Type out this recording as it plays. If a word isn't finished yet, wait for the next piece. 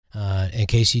in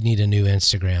case you need a new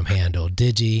Instagram handle.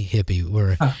 Digi Hippie.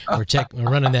 We're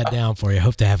running that down for you.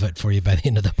 Hope to have it for you by the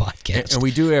end of the podcast. And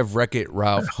we do have Wreck-It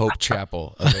Ralph Hope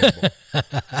Chapel available.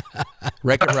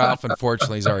 Wreck-It Ralph,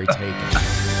 unfortunately, is already taken.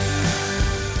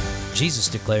 Jesus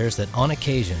declares that on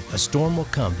occasion, a storm will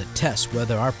come that tests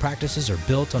whether our practices are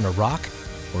built on a rock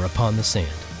or upon the sand.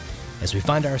 As we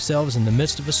find ourselves in the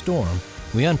midst of a storm,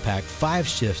 we unpack 5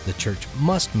 shifts the church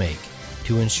must make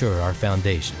to ensure our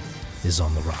foundation is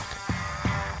on the rock.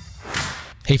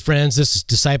 Hey friends, this is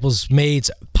Disciples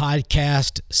Made's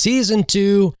podcast, Season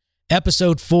 2,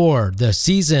 Episode 4. The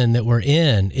season that we're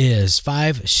in is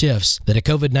 5 shifts that a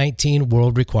COVID-19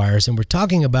 world requires, and we're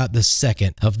talking about the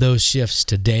second of those shifts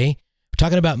today. We're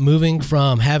talking about moving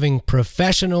from having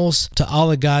professionals to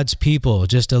all of God's people.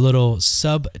 Just a little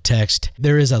subtext.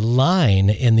 There is a line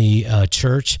in the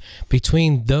church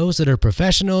between those that are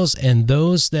professionals and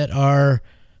those that are,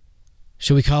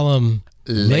 should we call them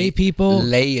lay people?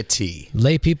 Laity.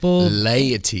 Lay people?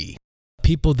 Laity.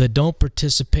 People that don't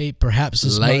participate perhaps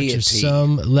as much as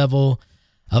some level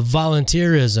of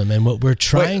volunteerism. And what we're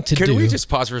trying to do... Can we just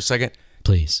pause for a second?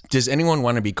 Please. Does anyone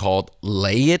want to be called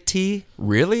laity?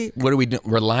 Really? What are we doing?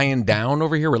 We're lying down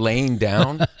over here? We're laying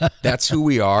down? That's who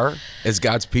we are as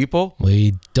God's people?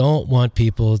 We don't want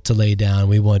people to lay down.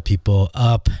 We want people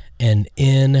up and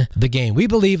in the game. We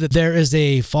believe that there is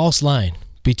a false line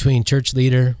between church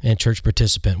leader and church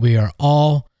participant. We are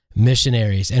all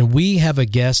missionaries, and we have a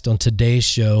guest on today's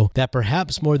show that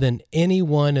perhaps more than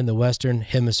anyone in the Western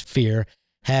Hemisphere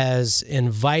has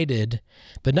invited,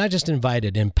 but not just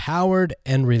invited, empowered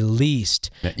and released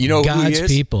God's who he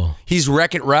is? People. He's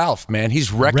Wreck-It Ralph, man.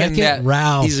 He's wrecking that.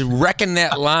 Ralph. He's wrecking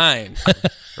that line.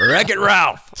 Wreck-It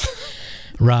Ralph.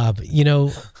 Rob,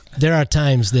 there are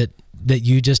times that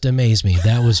you just amaze me.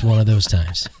 That was one of those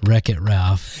times. Wreck-It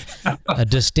Ralph. A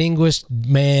distinguished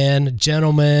man,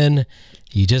 gentleman.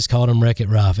 You just called him Wreck-It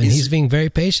Ralph, and he's being very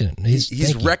patient.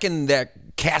 He's wrecking that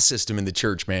caste system in the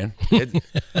church, man.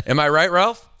 Am I right,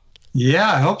 Ralph?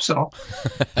 Yeah, I hope so.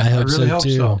 I hope really so hope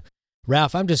too. so.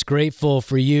 Ralph, I'm just grateful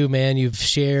for you, man. You've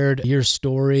shared your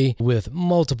story with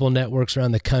multiple networks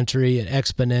around the country and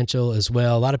Exponential as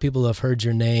well. A lot of people have heard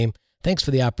your name. Thanks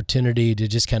for the opportunity to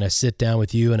just kind of sit down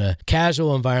with you in a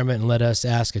casual environment and let us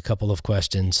ask a couple of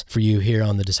questions for you here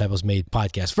on the Disciples Made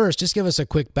podcast. First, just give us a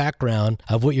quick background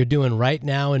of what you're doing right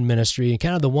now in ministry and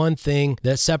kind of the one thing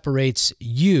that separates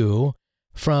you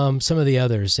from some of the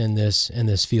others in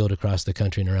this field across the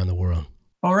country and around the world.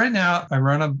 Well, right now I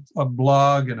run a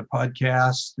blog and a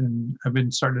podcast, and I've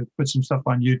been starting to put some stuff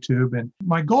on YouTube. And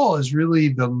my goal is really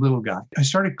the little guy. I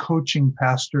started coaching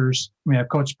pastors. I've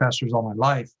coached pastors all my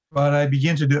life, but I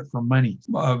began to do it for money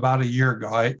about a year ago.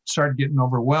 I started getting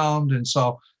overwhelmed. And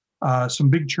so some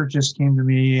big churches came to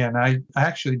me, and I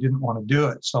actually didn't want to do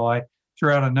it. So I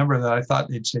threw out a number that I thought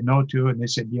they'd say no to, and they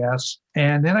said yes.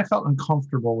 And then I felt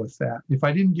uncomfortable with that. If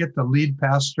I didn't get the lead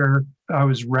pastor, I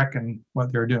was wrecking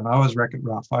what they were doing. I was wrecking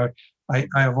Ralph. I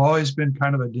have always been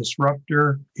kind of a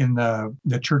disruptor in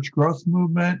the church growth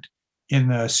movement, in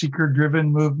the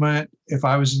seeker-driven movement. If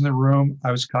I was in the room, I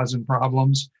was causing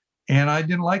problems. And I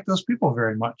didn't like those people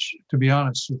very much, to be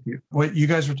honest with you. What you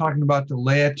guys were talking about, the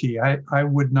laity, I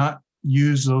would not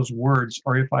use those words.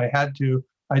 Or if I had to,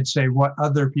 I'd say what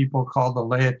other people call the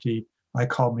laity, I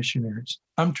call missionaries.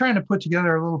 I'm trying to put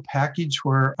together a little package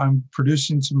where I'm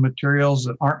producing some materials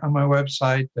that aren't on my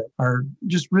website that are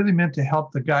just really meant to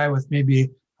help the guy with maybe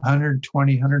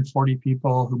 120, 140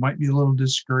 people who might be a little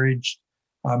discouraged.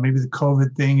 Maybe the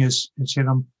COVID thing has hit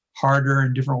them harder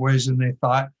in different ways than they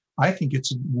thought. I think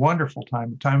it's a wonderful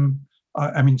time.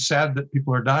 Sad that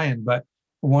people are dying, but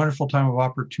a wonderful time of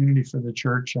opportunity for the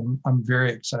church. And I'm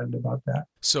very excited about that.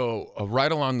 So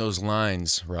right along those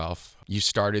lines, Ralph, you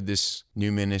started this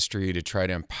new ministry to try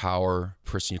to empower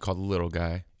the person you call the little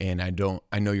guy. And I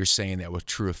know you're saying that with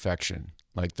true affection,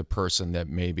 like the person that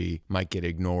maybe might get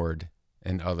ignored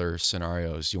in other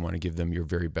scenarios. You want to give them your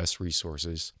very best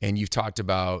resources. And you've talked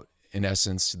about, in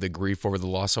essence, the grief over the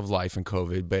loss of life in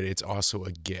COVID, but it's also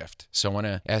a gift. So I want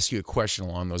to ask you a question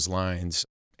along those lines.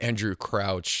 Andrew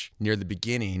Crouch, near the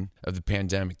beginning of the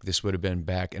pandemic, this would have been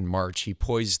back in March, he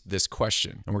posed this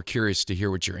question, and we're curious to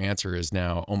hear what your answer is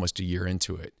now, almost a year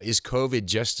into it. Is COVID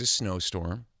just a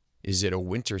snowstorm? Is it a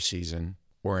winter season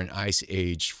or an ice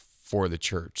age for the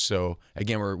church? So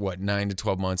again, we're 9 to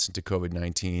 12 months into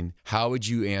COVID-19. How would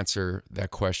you answer that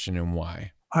question and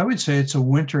why? I would say it's a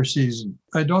winter season.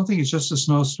 I don't think it's just a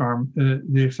snowstorm.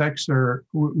 The effects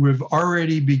we've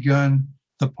already begun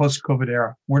the post-COVID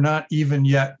era. We're not even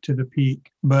yet to the peak,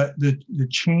 but the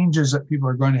changes that people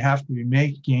are going to have to be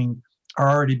making are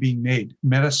already being made.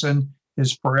 Medicine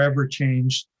is forever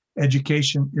changed.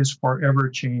 education is forever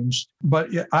changed. But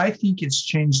I think it's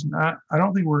changed. I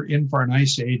don't think we're in for an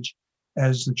ice age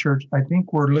as the church. I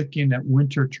think we're looking at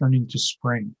winter turning to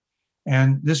spring.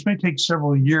 And this may take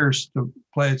several years to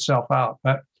play itself out.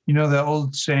 But the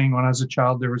old saying, when I was a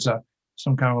child, there was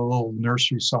some kind of a little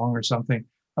nursery song or something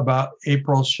about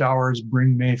April showers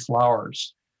bring May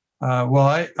flowers.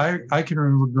 Well, I can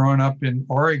remember growing up in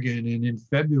Oregon, and in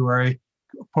February,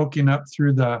 poking up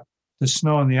through the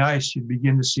snow and the ice, you'd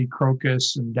begin to see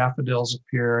crocus and daffodils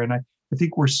appear. And I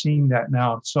think we're seeing that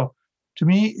now. So to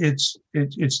me, it's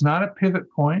not a pivot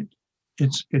point.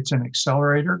 It's an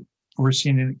accelerator. We're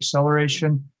seeing an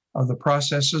acceleration of the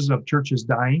processes of churches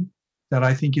dying. That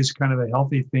I think is kind of a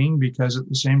healthy thing, because at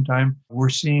the same time, we're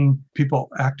seeing people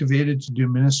activated to do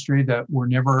ministry that were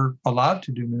never allowed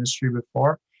to do ministry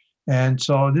before. And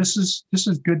so this is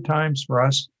good times for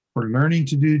us. We're learning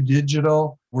to do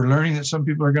digital. We're learning that some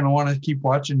people are going to want to keep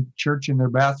watching church in their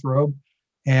bathrobe.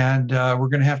 And we're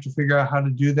going to have to figure out how to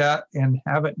do that and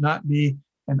have it not be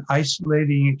an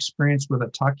isolating experience with a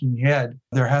talking head.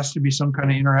 There has to be some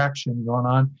kind of interaction going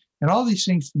on. And all these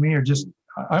things to me are just,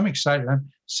 I'm excited. I'm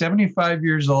 75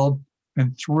 years old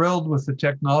and thrilled with the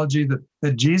technology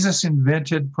that Jesus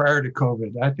invented prior to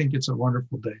COVID. I think it's a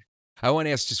wonderful day. I want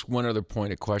to ask just one other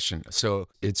pointed question. So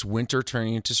it's winter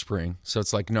turning into spring. So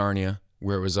it's like Narnia,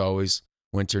 where it was always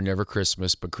winter, never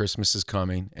Christmas, but Christmas is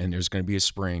coming and there's going to be a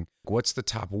spring. What's the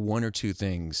top one or two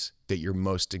things that you're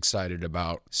most excited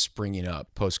about springing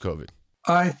up post-COVID?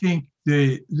 I think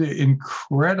the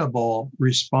incredible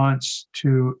response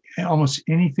to almost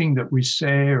anything that we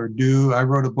say or do. I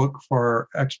wrote a book for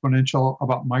Exponential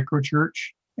about microchurch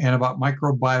and about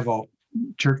microbival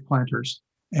church planters.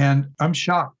 And I'm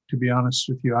shocked, to be honest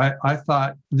with you. I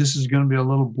thought this is going to be a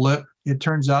little blip. It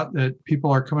turns out that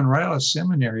people are coming right out of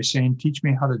seminary saying, teach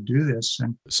me how to do this.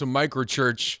 And so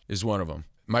microchurch is one of them.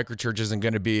 Microchurch isn't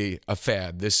going to be a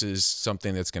fad. This is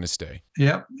something that's going to stay.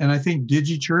 Yeah. And I think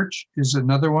DigiChurch is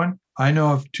another one. I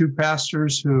know of two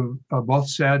pastors who both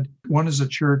said, one is a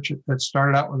church that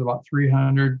started out with about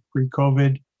 300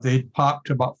 pre-COVID. They popped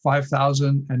to about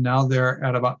 5,000, and now they're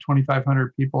at about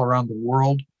 2,500 people around the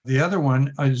world. The other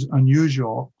one is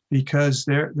unusual because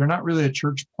they're not really a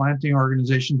church planting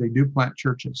organization. They do plant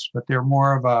churches, but they're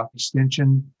more of a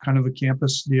extension, kind of a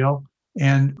campus deal.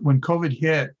 And when COVID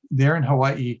hit, they're in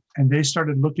Hawaii, and they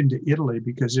started looking to Italy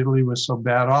because Italy was so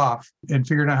bad off, and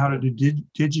figured out how to do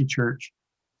DigiChurch.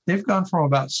 They've gone from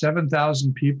about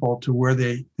 7,000 people to where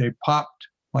they popped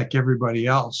like everybody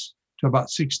else to about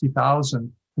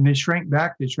 60,000. And they shrank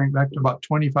back to about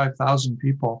 25,000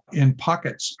 people in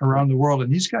pockets around the world.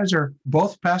 And these guys are,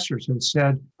 both pastors have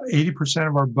said 80%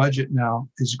 of our budget now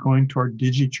is going toward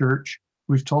DigiChurch.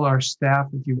 We've told our staff,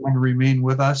 if you want to remain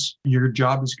with us, your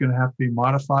job is going to have to be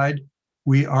modified.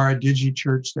 We are a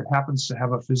DigiChurch that happens to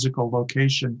have a physical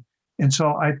location. And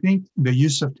so I think the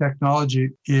use of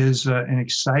technology is an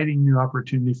exciting new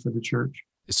opportunity for the church.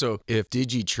 So if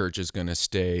DigiChurch is going to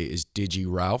stay, is Digi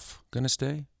Ralph going to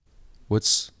stay?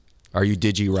 Are you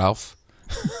Digi Ralph?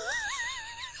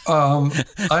 I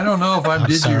don't know if I'm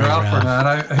Digi Ralph or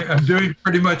not. I'm doing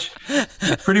pretty much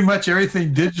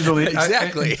everything digitally.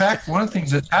 Exactly. In fact, one of the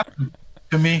things that's happened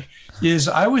to me is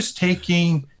I was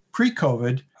taking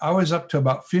pre-COVID, I was up to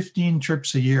about 15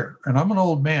 trips a year, and I'm an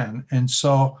old man. And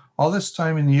so all this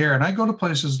time in the year, and I go to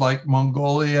places like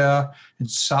Mongolia and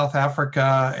South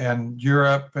Africa and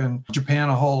Europe and Japan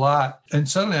a whole lot. And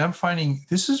suddenly I'm finding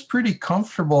this is pretty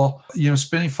comfortable,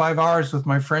 spending 5 hours with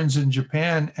my friends in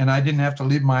Japan, and I didn't have to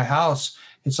leave my house.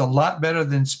 It's a lot better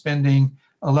than spending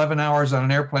 11 hours on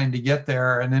an airplane to get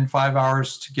there and then 5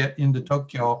 hours to get into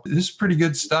Tokyo. This is pretty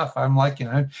good stuff. I'm liking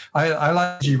it. I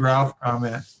like G. Ralph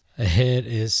comment. It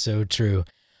is so true.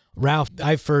 Ralph,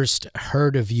 I first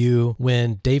heard of you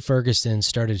when Dave Ferguson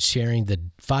started sharing the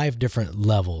 5 different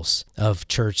levels of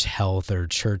church health or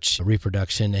church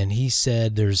reproduction. And he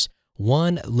said there's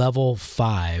one level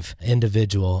 5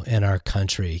 individual in our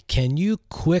country. Can you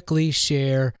quickly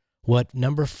share what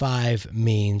number 5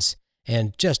 means?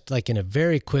 And just like in a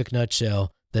very quick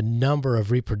nutshell, the number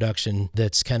of reproduction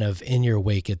that's kind of in your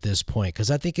wake at this point? Because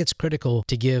I think it's critical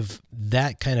to give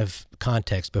that kind of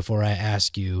context before I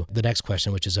ask you the next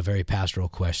question, which is a very pastoral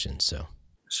question.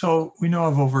 So we know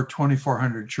of over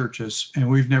 2,400 churches, and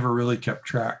we've never really kept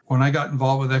track. When I got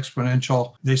involved with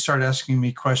Exponential, they started asking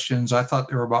me questions. I thought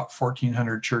there were about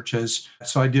 1,400 churches.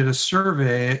 So I did a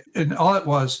survey, and all it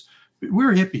was, we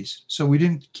were hippies. So we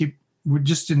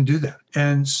just didn't do that.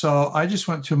 And so I just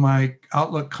went to my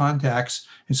Outlook contacts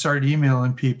and started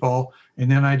emailing people.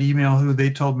 And then I'd email who they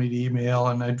told me to email,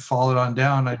 and I'd follow it on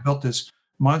down. I built this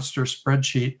monster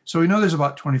spreadsheet. So we know there's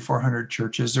about 2,400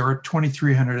 churches. There were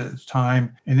 2,300 at the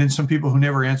time. And then some people who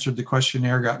never answered the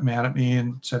questionnaire got mad at me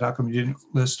and said, how come you didn't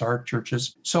list our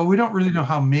churches? So we don't really know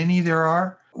how many there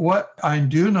are. What I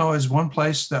do know is one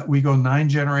place that we go 9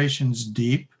 generations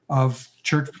deep of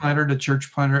church planter to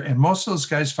church planter. And most of those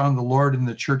guys found the Lord in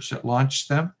the church that launched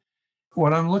them.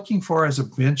 What I'm looking for as a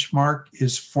benchmark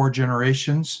is 4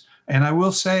 generations. And I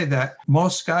will say that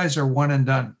most guys are one and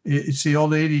done. It's the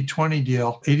old 80-20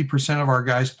 deal. 80% of our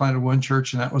guys planted one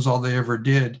church and that was all they ever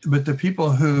did. But the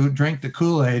people who drank the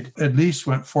Kool-Aid at least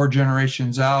went 4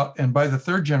 generations out. And by the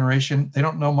 3rd generation, they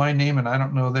don't know my name and I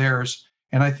don't know theirs.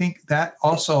 And I think that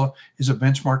also is a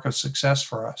benchmark of success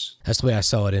for us. That's the way I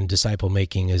saw it in disciple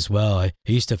making as well. I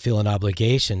used to feel an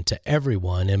obligation to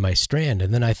everyone in my strand.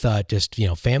 And then I thought, just,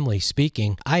 family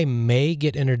speaking, I may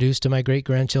get introduced to my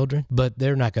great-grandchildren, but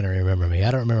they're not going to remember me.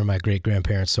 I don't remember my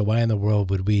great-grandparents. So why in the world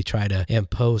would we try to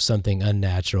impose something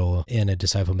unnatural in a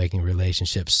disciple making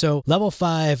relationship? So level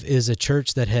 5 is a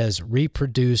church that has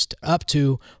reproduced up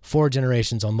to 4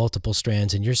 generations on multiple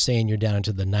strands. And you're saying you're down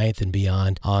into the 9th and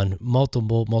beyond on multiple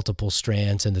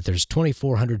strands, and that there's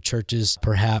 2,400 churches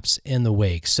perhaps in the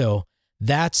wake. So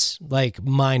that's like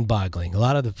mind-boggling. A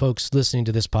lot of the folks listening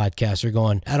to this podcast are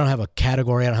going, I don't have a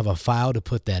category, I don't have a file to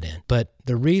put that in. But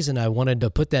the reason I wanted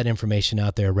to put that information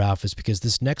out there, Ralph, is because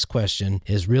this next question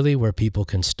is really where people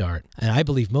can start. And I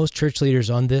believe most church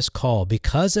leaders on this call,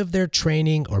 because of their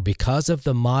training or because of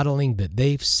the modeling that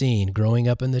they've seen growing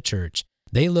up in the church,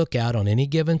 they look out on any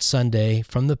given Sunday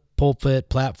from the pulpit,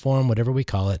 platform, whatever we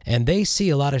call it, and they see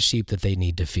a lot of sheep that they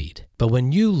need to feed. But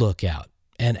when you look out,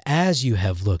 and as you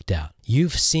have looked out,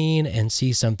 you've seen and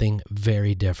see something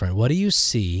very different. What do you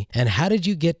see, and how did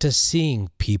you get to seeing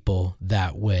people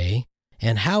that way?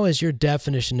 And how has your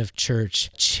definition of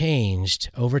church changed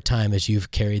over time as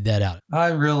you've carried that out? I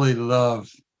really love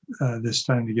this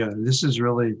time together. This is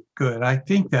really good. I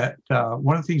think that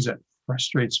one of the things that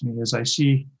frustrates me is I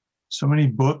see so many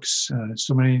books,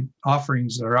 so many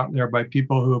offerings that are out there by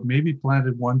people who have maybe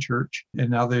planted one church and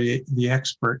now they're the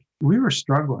expert. We were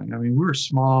struggling. I mean, we were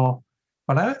small,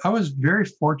 but I was very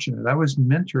fortunate. I was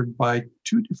mentored by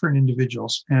 2 different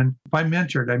individuals. And by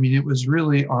mentored, I mean, it was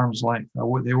really arm's length.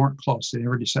 They weren't close. They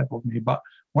never discipled me. But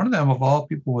one of them, of all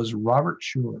people, was Robert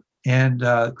Schuller and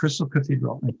Crystal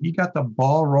Cathedral. And he got the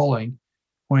ball rolling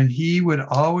when he would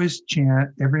always chant,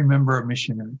 every member a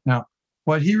missionary. Now,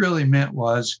 what he really meant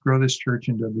was grow this church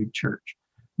into a big church.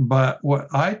 But what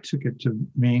I took it to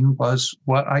mean was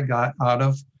what I got out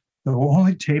of the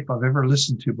only tape I've ever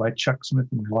listened to by Chuck Smith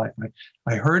in my life.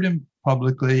 I heard him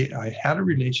publicly. I had a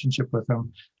relationship with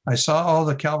him. I saw all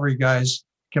the Calvary guys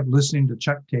kept listening to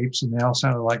Chuck tapes and they all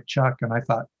sounded like Chuck. And I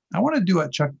thought, I want to do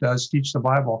what Chuck does, teach the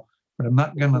Bible, but I'm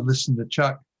not going to listen to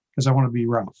Chuck because I want to be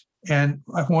Ralph. And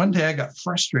one day I got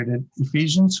frustrated.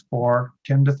 Ephesians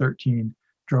 4:10-13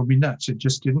 drove me nuts. It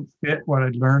just didn't fit what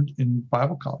I'd learned in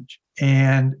Bible college.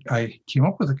 And I came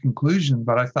up with a conclusion,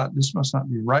 but I thought this must not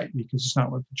be right because it's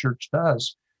not what the church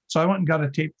does. So I went and got a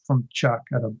tape from Chuck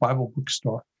at a Bible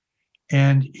bookstore.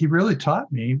 And he really taught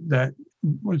me that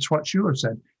it's what Schuller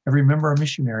said, every member a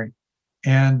missionary.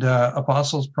 And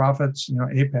apostles, prophets,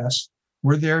 APES,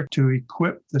 we're there to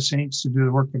equip the saints to do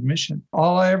the work of mission.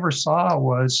 All I ever saw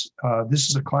was, this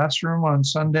is a classroom on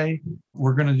Sunday.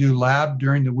 We're going to do lab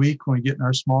during the week when we get in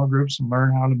our small groups and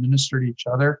learn how to minister to each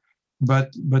other.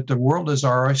 But the world is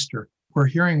our oyster. We're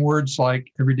hearing words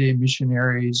like everyday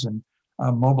missionaries and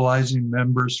mobilizing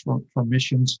members for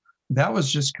missions. That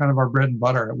was just kind of our bread and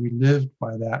butter. We lived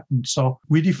by that. And so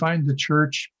we defined the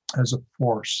church as a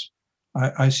force.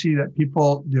 I see that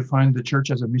people define the church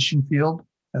as a mission field.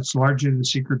 That's largely the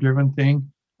seeker-driven thing.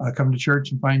 Come to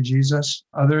church and find Jesus.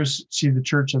 Others see the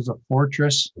church as a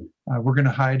fortress. We're going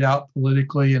to hide out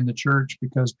politically in the church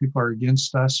because people are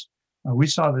against us. We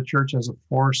saw the church as a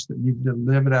force that needed to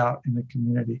live it out in the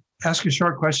community. Ask a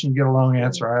short question, you get a long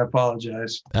answer. I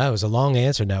apologize. That was a long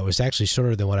answer. Now, it was actually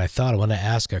shorter than what I thought. I want to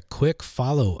ask a quick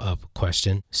follow-up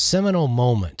question. Seminal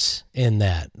moments in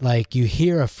that, like you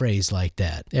hear a phrase like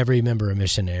that, every member a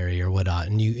missionary or whatnot,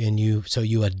 so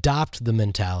you adopt the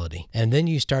mentality, and then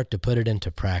you start to put it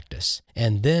into practice.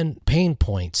 And then pain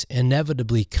points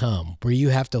inevitably come where you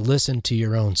have to listen to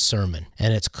your own sermon,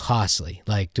 and it's costly.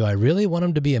 Like, do I really want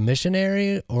them to be a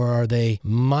missionary, or are they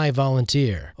my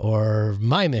volunteer or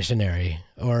my missionary?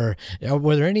 Or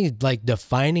were there any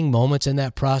defining moments in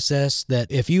that process that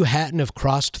if you hadn't have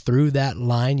crossed through that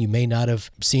line, you may not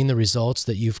have seen the results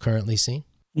that you've currently seen?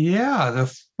 Yeah,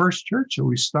 the first church that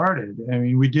we started, I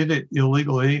mean, we did it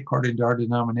illegally according to our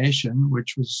denomination,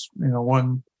 which was,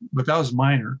 but that was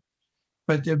minor.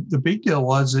 But the big deal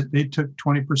was that they took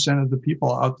 20% of the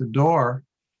people out the door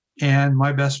and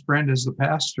my best friend is the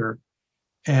pastor.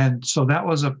 And so that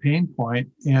was a pain point,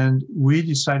 and we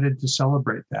decided to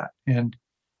celebrate that. And,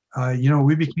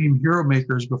 we became hero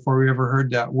makers before we ever heard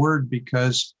that word,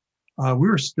 because we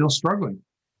were still struggling.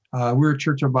 We were a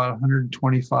church of about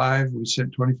 125. We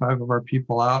sent 25 of our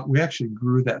people out. We actually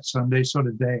grew that Sunday. So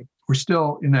did they. We're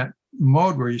still in that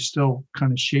mode where you're still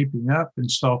kind of shaping up.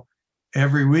 And so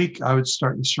every week I would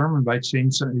start the sermon by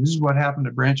saying, so this is what happened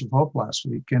at Branch of Hope last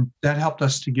week. And that helped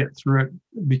us to get through it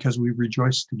because we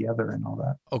rejoiced together and all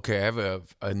that. Okay, I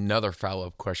have another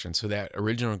follow-up question. So that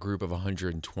original group of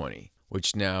 120,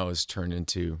 which now has turned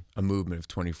into a movement of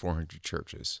 2,400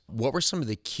 churches. What were some of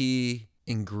the key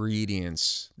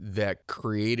ingredients that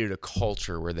created a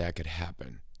culture where that could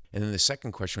happen? And then the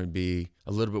second question would be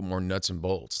a little bit more nuts and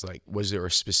bolts. Like, was there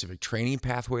a specific training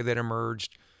pathway that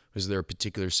emerged? Was there a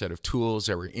particular set of tools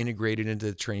that were integrated into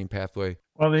the training pathway?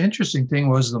 Well, the interesting thing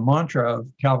was the mantra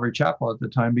of Calvary Chapel at the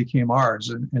time became ours.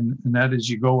 And that is,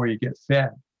 you go where you get fed.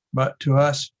 But to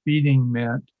us, feeding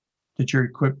meant that you're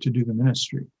equipped to do the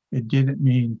ministry. It didn't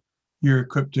mean you're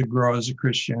equipped to grow as a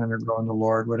Christian or grow in the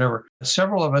Lord, whatever.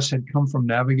 Several of us had come from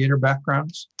navigator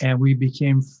backgrounds, and we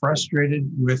became frustrated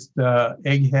with the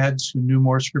eggheads who knew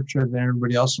more scripture than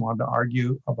everybody else and wanted to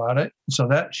argue about it. So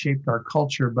that shaped our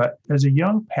culture. But as a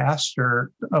young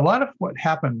pastor, a lot of what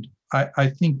happened, I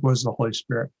think, was the Holy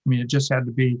Spirit. I mean, it just had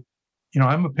to be,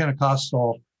 I'm a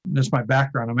Pentecostal. That's my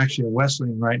background. I'm actually a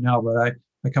Wesleyan right now, but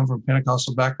I come from a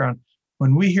Pentecostal background.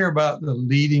 When we hear about the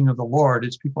leading of the Lord,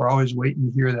 it's people are always waiting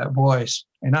to hear that voice.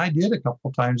 And I did a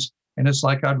couple of times, and it's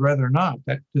like, I'd rather not.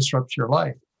 That disrupts your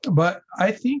life. But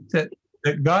I think that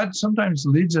God sometimes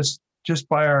leads us just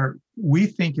by we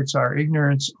think it's our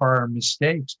ignorance or our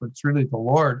mistakes, but it's really the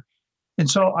Lord. And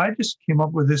so I just came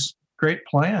up with this great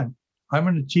plan. I'm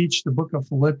going to teach the book of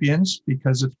Philippians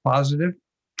because it's positive,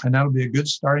 and that'll be a good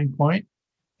starting point.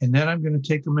 And then I'm going to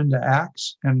take them into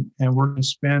Acts, and we're going to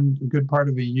spend a good part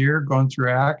of a year going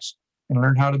through Acts and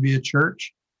learn how to be a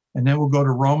church. And then we'll go to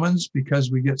Romans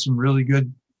because we get some really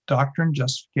good doctrine,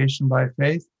 justification by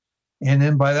faith. And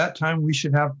then by that time, we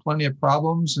should have plenty of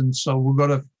problems. And so we'll go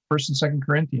to 1st and 2nd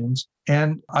Corinthians.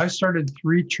 And I started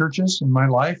 3 churches in my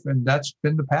life, and that's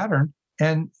been the pattern.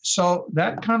 And so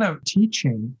that kind of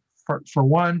teaching, for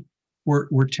one,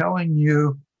 we're telling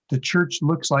you, the church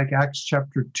looks like Acts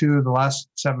chapter 2, the last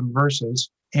 7 verses.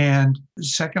 And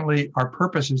secondly, our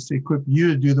purpose is to equip you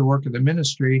to do the work of the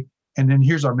ministry. And then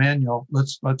here's our manual.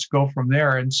 Let's go from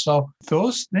there. And so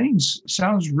those things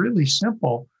sounds really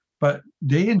simple, but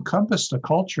they encompassed a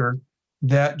culture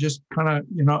that just kind of,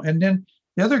 and then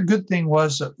the other good thing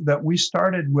was that we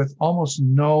started with almost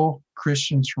no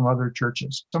Christians from other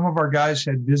churches. Some of our guys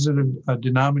had visited a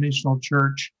denominational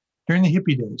church during the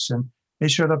hippie days, and they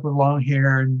showed up with long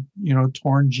hair and,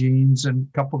 torn jeans, and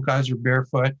a couple of guys were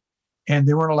barefoot, and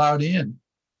they weren't allowed in.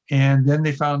 And then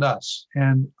they found us.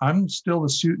 And I'm still the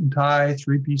suit and tie,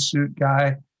 3-piece suit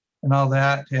guy and all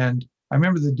that. And I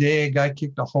remember the day a guy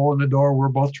kicked a hole in the door. We're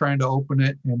both trying to open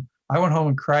it. And I went home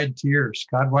and cried tears.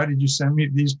 God, why did you send me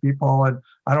these people? And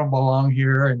I don't belong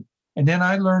here. And then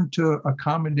I learned to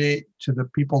accommodate to the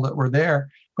people that were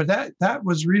there. But that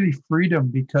was really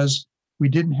freedom, because we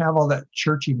didn't have all that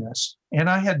churchiness. And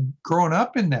I had grown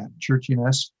up in that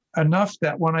churchiness enough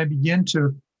that when I began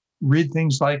to read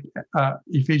things like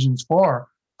Ephesians 4,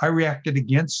 I reacted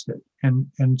against it.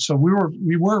 And so we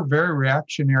were very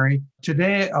reactionary.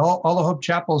 Today, all the Hope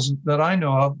Chapels that I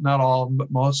know of, not all of them,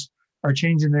 but most, are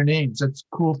changing their names. It's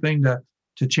a cool thing to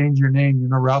change your name.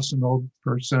 Ralph's an old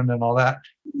person and all that.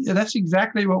 Yeah, that's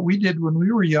exactly what we did when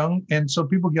we were young. And so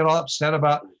people get all upset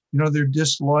about, they're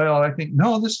disloyal. I think,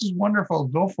 no, this is wonderful.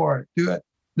 Go for it. Do it.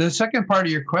 The second part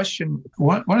of your question,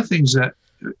 one of the things that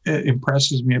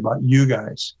impresses me about you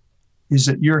guys is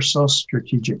that you're so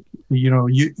strategic.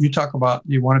 You talk about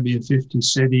you want to be in 50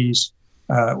 cities.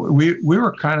 We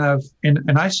were kind of,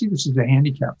 and I see this as a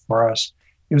handicap for us.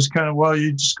 It was kind of, well,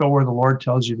 you just go where the Lord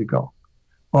tells you to go.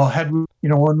 Well, had we,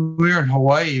 when we were in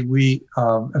Hawaii, we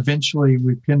eventually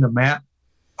pinned a map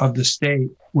of the state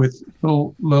with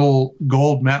little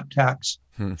gold map tacks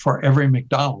for every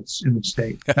McDonald's in the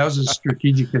state. That was as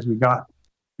strategic as we got.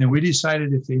 And we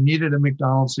decided if they needed a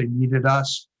McDonald's, they needed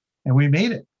us. And we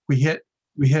made it. We hit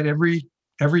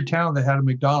every town that had a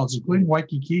McDonald's, including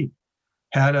Waikiki,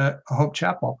 had a Hope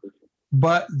Chapel.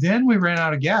 But then we ran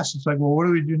out of gas. It's like, well, what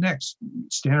do we do next?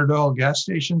 Standard Oil gas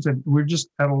stations? And we're just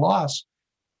at a loss.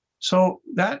 So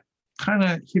that kind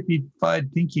of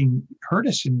hippie-fied thinking hurt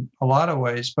us in a lot of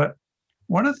ways. But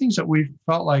one of the things that we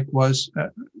felt like was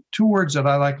 2 words that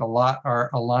I like a lot are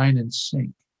align and sync,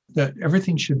 that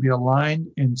everything should be aligned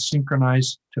and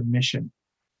synchronized to mission.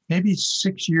 maybe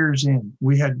 6 years in,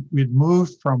 we'd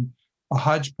moved from a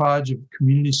hodgepodge of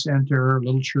community center,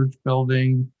 little church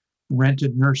building,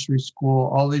 rented nursery school,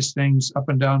 all these things up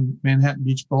and down Manhattan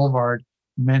Beach Boulevard,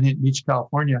 Manhattan Beach,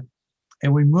 California.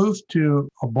 And we moved to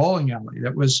a bowling alley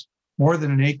that was more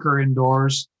than an acre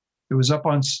indoors. It was up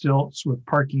on stilts with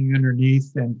parking underneath.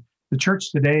 And the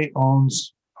church today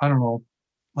owns, I don't know,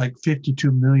 like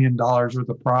 $52 million worth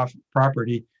of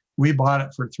property. We bought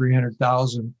it for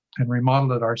 $300,000 and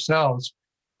remodeled it ourselves.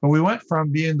 But we went from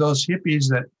being those hippies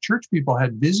that church people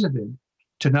had visited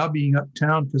to now being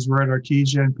uptown because we're at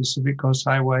Artesia and Pacific Coast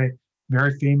Highway,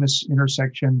 very famous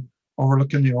intersection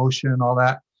overlooking the ocean and all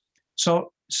that.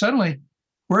 So suddenly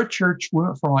we're a church, we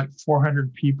went from like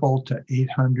 400 people to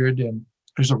 800, and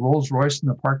there's a Rolls Royce in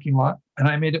the parking lot. And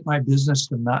I made it my business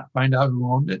to not find out who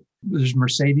owned it. There's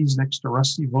Mercedes next to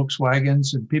rusty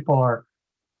Volkswagens, and people are,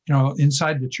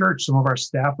 inside the church. Some of our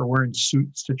staff are wearing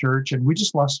suits to church, and we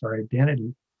just lost our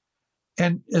identity.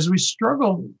 And as we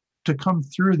struggled to come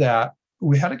through that,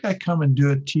 we had a guy come and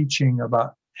do a teaching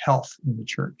about health in the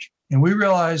church. And we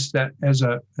realized that as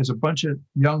a bunch of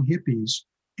young hippies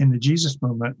in the Jesus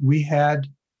movement, we had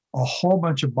a whole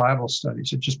bunch of Bible studies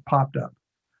that just popped up.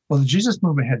 Well, the Jesus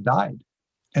movement had died.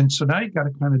 And so now you got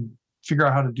to kind of figure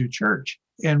out how to do church.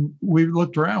 And we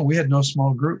looked around, we had no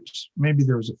small groups. Maybe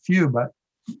there was a few, but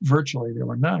virtually there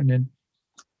were none. And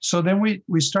so then we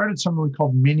started something we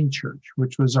called mini church,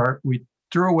 which was we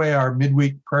threw away our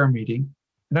midweek prayer meeting.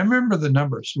 And I remember the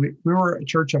numbers. We were a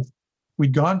church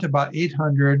we'd gone to about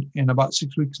 800, and about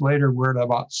 6 weeks later, we're at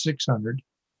about 600.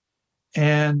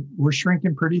 And we're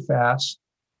shrinking pretty fast.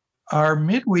 Our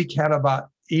midweek had about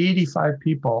 85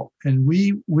 people, and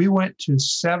we went to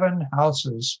 7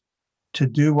 houses to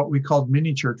do what we called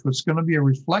mini church, which was going to be a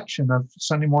reflection of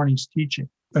Sunday morning's teaching.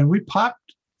 And we popped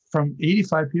from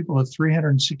 85 people to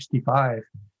 365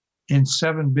 in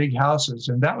 7 big houses.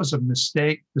 And that was a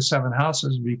mistake, the 7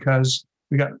 houses, because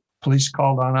we got police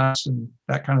called on us and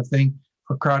that kind of thing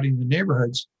for crowding the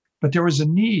neighborhoods. But there was a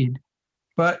need.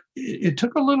 But it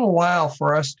took a little while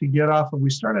for us to get off. And we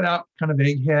started out kind of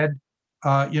egghead.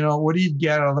 What do you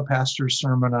get out of the pastor's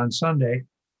sermon on Sunday?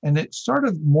 And it sort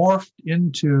of morphed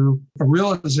into a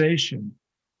realization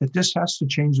that this has to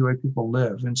change the way people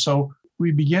live. And so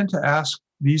we began to ask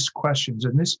these questions.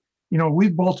 And this,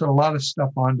 we've bolted a lot of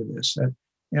stuff onto this. And,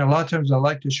 a lot of times I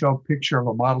like to show a picture of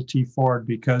a Model T Ford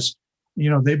because,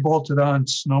 they bolted on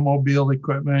snowmobile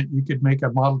equipment. You could make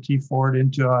a Model T Ford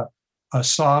into a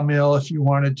sawmill if you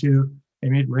wanted to. They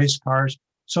made race cars.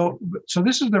 So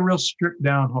this is the real stripped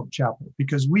down Hope Chapel,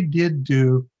 because we did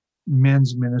do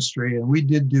men's ministry and we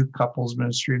did do couples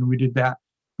ministry and we did that,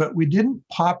 but we didn't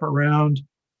pop around.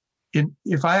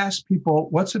 If I ask people,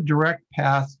 what's a direct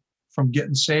path from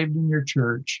getting saved in your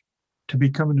church to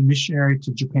becoming a missionary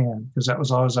to Japan, because that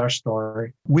was always our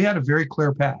story, we had a very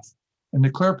clear path. And the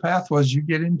clear path was you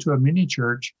get into a mini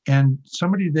church and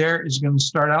somebody there is going to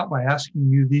start out by asking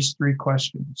you these 3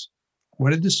 questions. What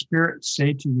did the Spirit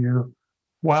say to you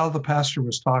while the pastor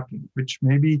was talking? Which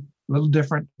may be a little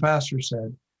different, the pastor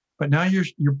said. But now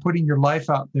you're putting your life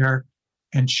out there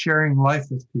and sharing life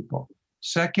with people.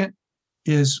 Second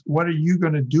is, what are you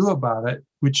going to do about it?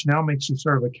 Which now makes you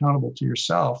sort of accountable to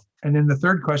yourself. And then the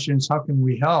third question is, how can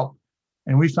we help?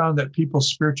 And we found that people's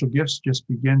spiritual gifts just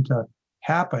begin to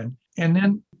happen. And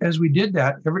then as we did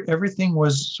that, everything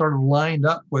was sort of lined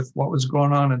up with what was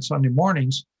going on Sunday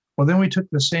mornings. Well, then we took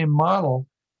the same model,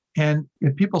 and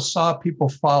if people saw people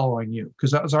following you,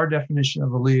 because that was our definition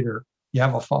of a leader, you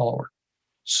have a follower.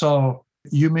 So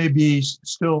you may be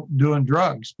still doing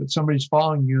drugs, but somebody's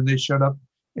following you and they showed up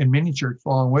in mini church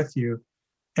following with you.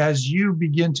 As you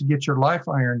begin to get your life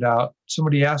ironed out,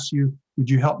 somebody asks you, would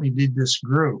you help me lead this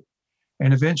group?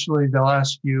 And eventually they'll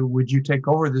ask you, would you take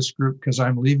over this group because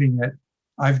I'm leaving it?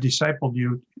 I've discipled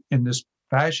you in this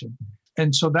fashion.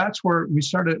 And so that's where we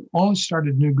only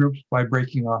started new groups by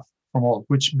breaking off from old,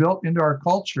 which built into our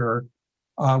culture.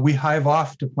 We hive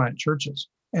off to plant churches.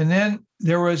 And then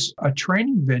there was a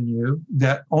training venue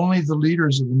that only the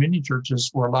leaders of the mini churches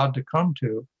were allowed to come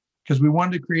to, because we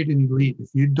wanted to create an elite. If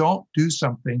you don't do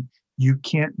something, you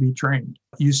can't be trained.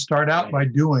 You start out by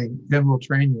doing, then we'll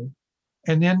train you.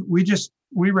 And then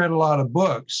we read a lot of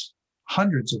books,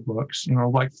 hundreds of books,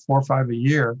 like 4 or 5 a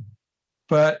year.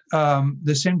 But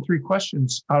the same 3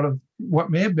 questions out of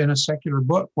what may have been a secular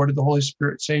book. What did the Holy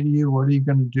Spirit say to you? What are you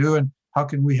going to do? And how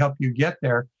can we help you get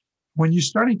there? When you're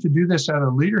starting to do this at a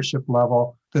leadership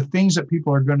level, the things that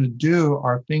people are going to do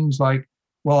are things like,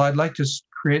 well, I'd like to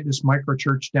create this micro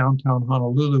church downtown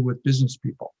Honolulu with business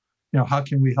people. How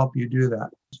can we help you do that?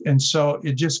 And so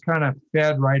it just kind of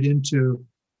fed right into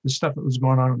the stuff that was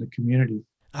going on in the community.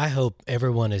 I hope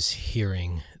everyone is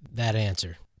hearing that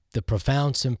answer, the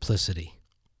profound simplicity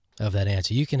of that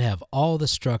answer. You can have all the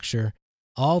structure,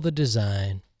 all the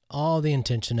design, all the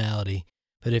intentionality,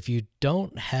 but if you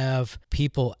don't have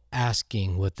people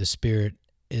asking what the Spirit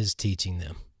is teaching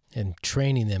them and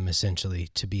training them essentially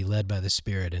to be led by the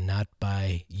Spirit and not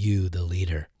by you, the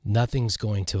leader, nothing's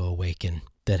going to awaken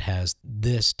that has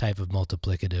this type of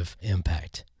multiplicative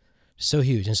impact. So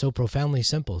huge and so profoundly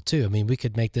simple, too. I mean, we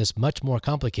could make this much more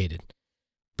complicated.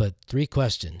 But 3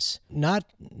 questions, not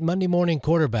Monday morning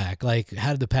quarterback, like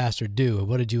how did the pastor do? Or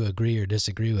what did you agree or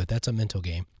disagree with? That's a mental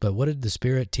game. But what did the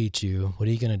Spirit teach you? What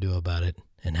are you going to do about it?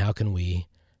 And how can we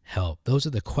help? Those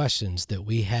are the questions that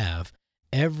we have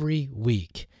every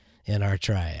week in our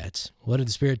triads. What did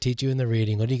the Spirit teach you in the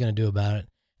reading? What are you going to do about it?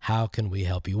 How can we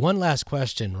help you? One last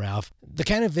question, Ralph. The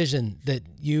kind of vision that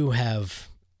you have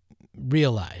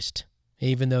realized,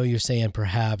 even though you're saying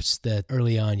perhaps that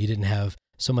early on you didn't have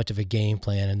so much of a game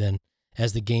plan, and then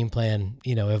as the game plan,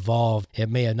 evolved, it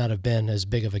may not have been as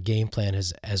big of a game plan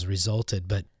as resulted,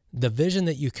 but the vision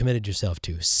that you committed yourself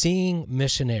to, seeing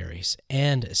missionaries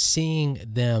and seeing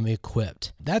them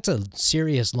equipped, that's a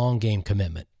serious long game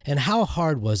commitment. And how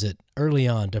hard was it early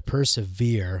on to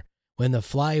persevere when the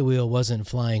flywheel wasn't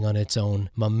flying on its own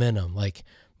momentum? Like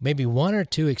maybe 1 or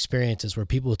 2 experiences where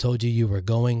people told you were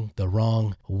going the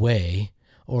wrong way,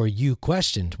 or you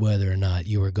questioned whether or not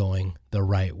you were going the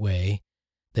right way,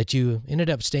 that you ended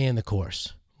up staying the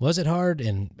course. Was it hard?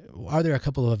 And are there a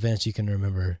couple of events you can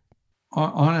remember?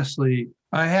 Honestly,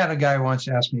 I had a guy once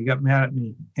ask me, he got mad at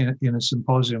me in a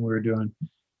symposium we were doing.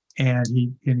 And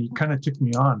he kind of took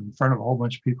me on in front of a whole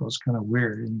bunch of people. It's kind of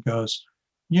weird. And he goes,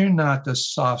 "You're not the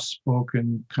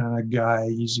soft-spoken kind of guy,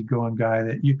 easygoing guy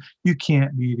that you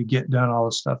can't be to get done all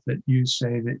the stuff that you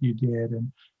say that you did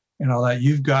and all that.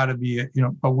 You've got to be,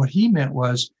 But what he meant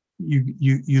was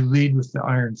you lead with the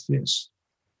iron fist."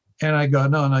 And I go,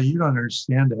 no, you don't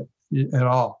understand it at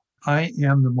all. I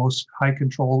am the most high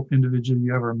control individual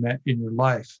you ever met in your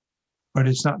life. But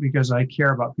it's not because I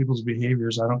care about people's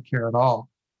behaviors. I don't care at all.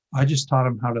 I just taught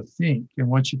them how to think. And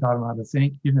once you taught them how to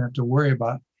think, you didn't have to worry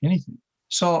about anything.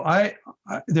 So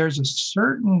there's a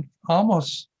certain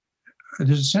there's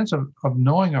a sense of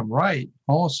knowing I'm right,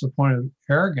 almost to the point of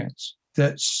arrogance,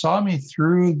 that saw me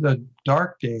through the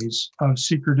dark days of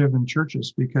secretive in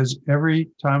churches, because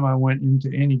every time I went into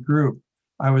any group,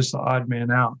 I was the odd man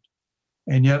out.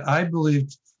 And yet I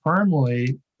believed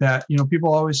firmly that,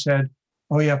 people always said,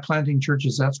 "Oh yeah, planting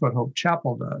churches, that's what Hope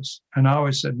Chapel does." And I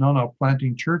always said, no,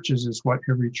 planting churches is what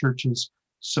every church is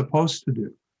supposed to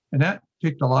do. And that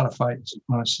picked a lot of fights,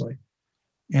 honestly.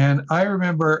 And I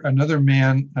remember another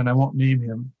man, and I won't name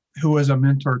him, who was a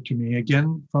mentor to me,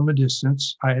 again, from a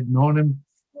distance. I had known him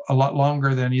a lot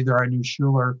longer than either I knew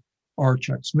Schuler or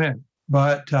Chuck Smith.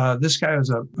 But this guy was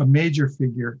a major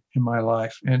figure in my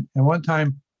life. And one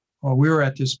time, we were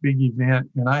at this big event,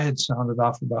 and I had sounded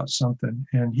off about something.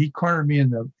 And he cornered me in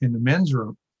the men's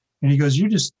room. And he goes, "You're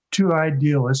just too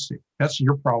idealistic. That's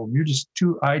your problem. You're just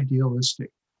too idealistic."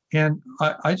 And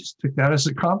I just took that as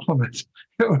a compliment.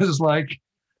 It was like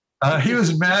he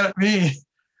was mad at me.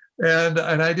 And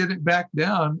I didn't back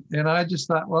down. And I just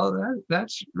thought, well,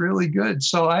 that's really good.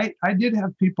 So I did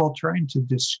have people trying to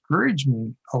discourage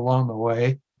me along the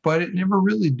way, but it never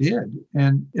really did.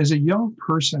 And as a young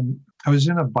person, I was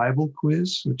in a Bible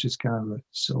quiz, which is kind of a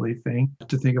silly thing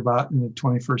to think about in the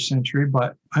 21st century,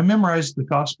 but I memorized the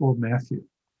Gospel of Matthew.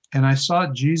 And I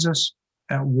saw Jesus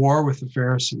at war with the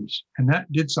Pharisees, and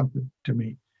that did something to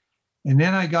me. And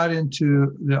then I got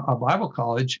into a Bible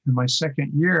college. In my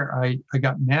second year, I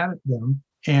got mad at them.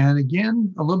 And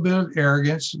again, a little bit of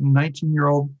arrogance,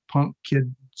 19-year-old punk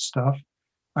kid stuff.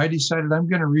 I decided I'm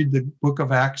going to read the book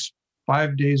of Acts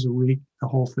 5 days a week, the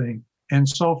whole thing. And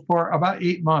so for about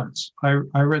 8 months, I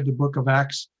read the book of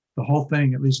Acts, the whole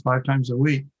thing, at least 5 times a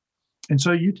week. And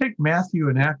so you take Matthew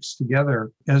and Acts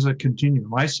together as a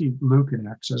continuum. I see Luke and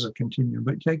Acts as a continuum,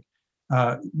 but take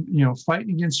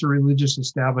fighting against the religious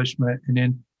establishment. And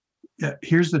then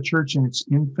here's the church in its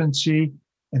infancy,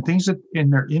 and things that in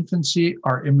their infancy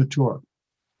are immature.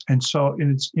 And so in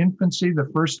its infancy, the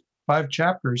first 5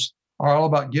 chapters are all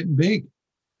about getting big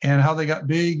and how they got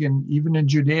big. And even in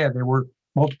Judea, they were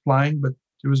multiplying, but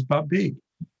it was about big.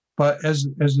 But as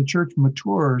the church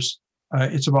matures,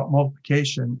 it's about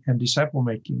multiplication and disciple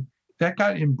making. That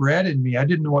got inbred in me. I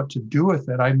didn't know what to do with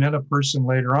it. I met a person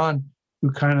later on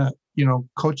who kind of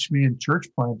coached me in church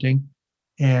planting,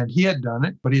 and he had done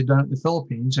it, but he had done it in the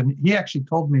Philippines. And he actually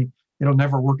told me it'll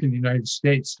never work in the United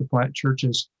States to plant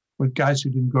churches with guys who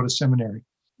didn't go to seminary.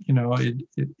 It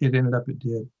ended up it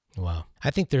did. Wow.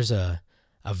 I think there's a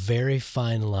very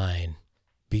fine line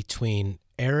between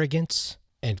arrogance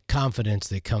and confidence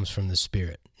that comes from the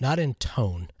Spirit, not in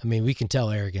tone. I mean, we can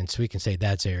tell arrogance, we can say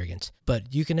that's arrogance,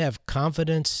 but you can have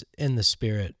confidence in the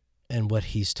Spirit and what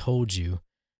He's told you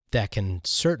that can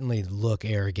certainly look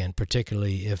arrogant,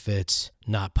 particularly if it's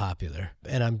not popular.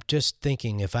 And I'm just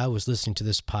thinking, if I was listening to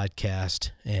this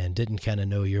podcast and didn't kind of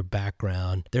know your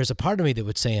background, there's a part of me that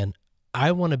would say,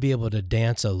 I want to be able to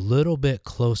dance a little bit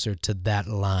closer to that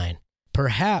line.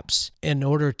 Perhaps in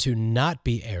order to not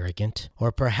be arrogant,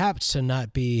 or perhaps to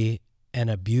not be an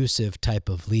abusive type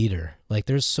of leader. Like,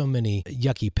 there's so many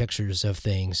yucky pictures of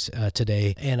things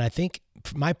today. And I think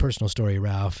my personal story,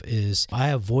 Ralph, is I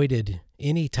avoided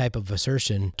any type of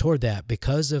assertion toward that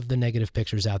because of the negative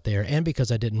pictures out there and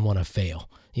because I didn't want to fail.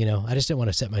 I just didn't want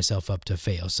to set myself up to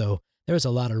fail. So there was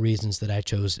a lot of reasons that I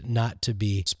chose not to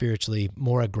be spiritually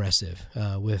more aggressive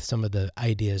with some of the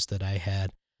ideas that I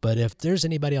had. But if there's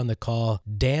anybody on the call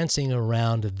dancing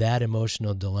around that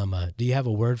emotional dilemma, do you have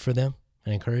a word for them,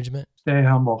 an encouragement? Stay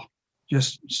humble.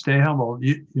 Just stay humble.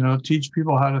 Teach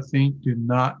people how to think. Do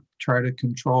not try to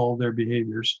control their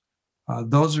behaviors.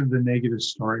 Those are the negative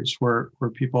stories where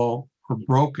people were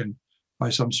broken by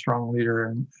some strong leader.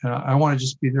 And I want to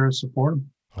just be there to support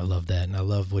them. I love that. And I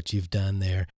love what you've done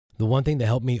there. The one thing that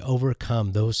helped me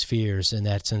overcome those fears and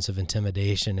that sense of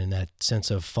intimidation and that sense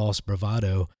of false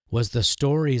bravado was the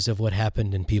stories of what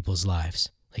happened in people's lives.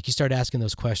 Like, you start asking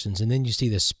those questions, and then you see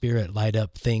the Spirit light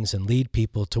up things and lead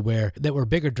people to where that were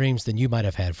bigger dreams than you might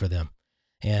have had for them.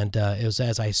 And it was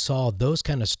as I saw those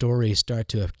kind of stories start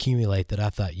to accumulate that I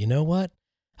thought, you know what?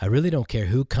 I really don't care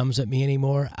who comes at me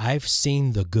anymore. I've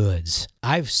seen the goods.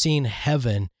 I've seen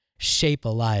heaven shape a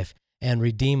life and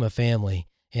redeem a family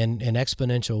in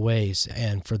exponential ways.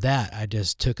 And for that, I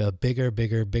just took a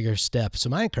bigger step. So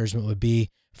my encouragement would be,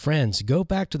 friends, go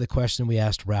back to the question we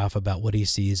asked Ralph about what he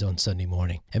sees on Sunday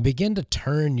morning and begin to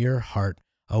turn your heart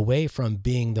away from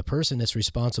being the person that's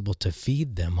responsible to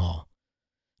feed them all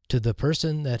to the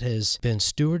person that has been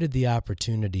stewarded the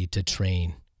opportunity to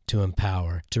train, to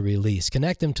empower, to release.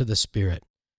 Connect them to the Spirit,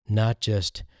 not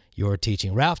just your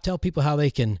teaching. Ralph, tell people how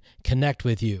they can connect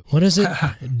with you. What is it?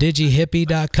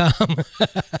 Digihippie.com?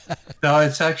 No,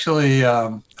 it's actually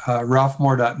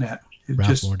ralphmoore.net.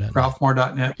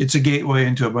 Ralphmoore.net. It's a gateway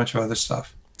into a bunch of other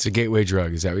stuff. It's a gateway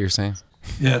drug. Is that what you're saying?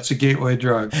 Yeah, it's a gateway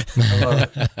drug. I love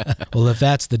it. Well, if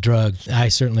that's the drug, I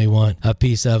certainly want a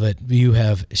piece of it. You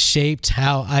have shaped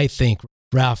how I think.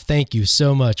 Ralph, thank you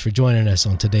so much for joining us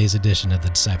on today's edition of the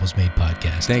Disciples Made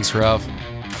podcast. Thanks, Ralph.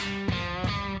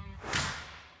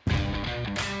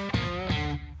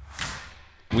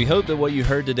 We hope that what you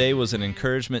heard today was an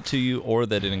encouragement to you, or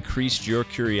that it increased your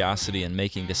curiosity in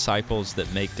making disciples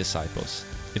that make disciples.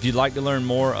 If you'd like to learn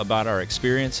more about our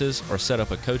experiences or set up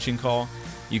a coaching call,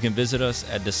 you can visit us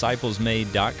at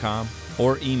disciplesmade.com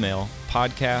or email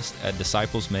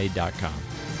podcast@disciplesmade.com.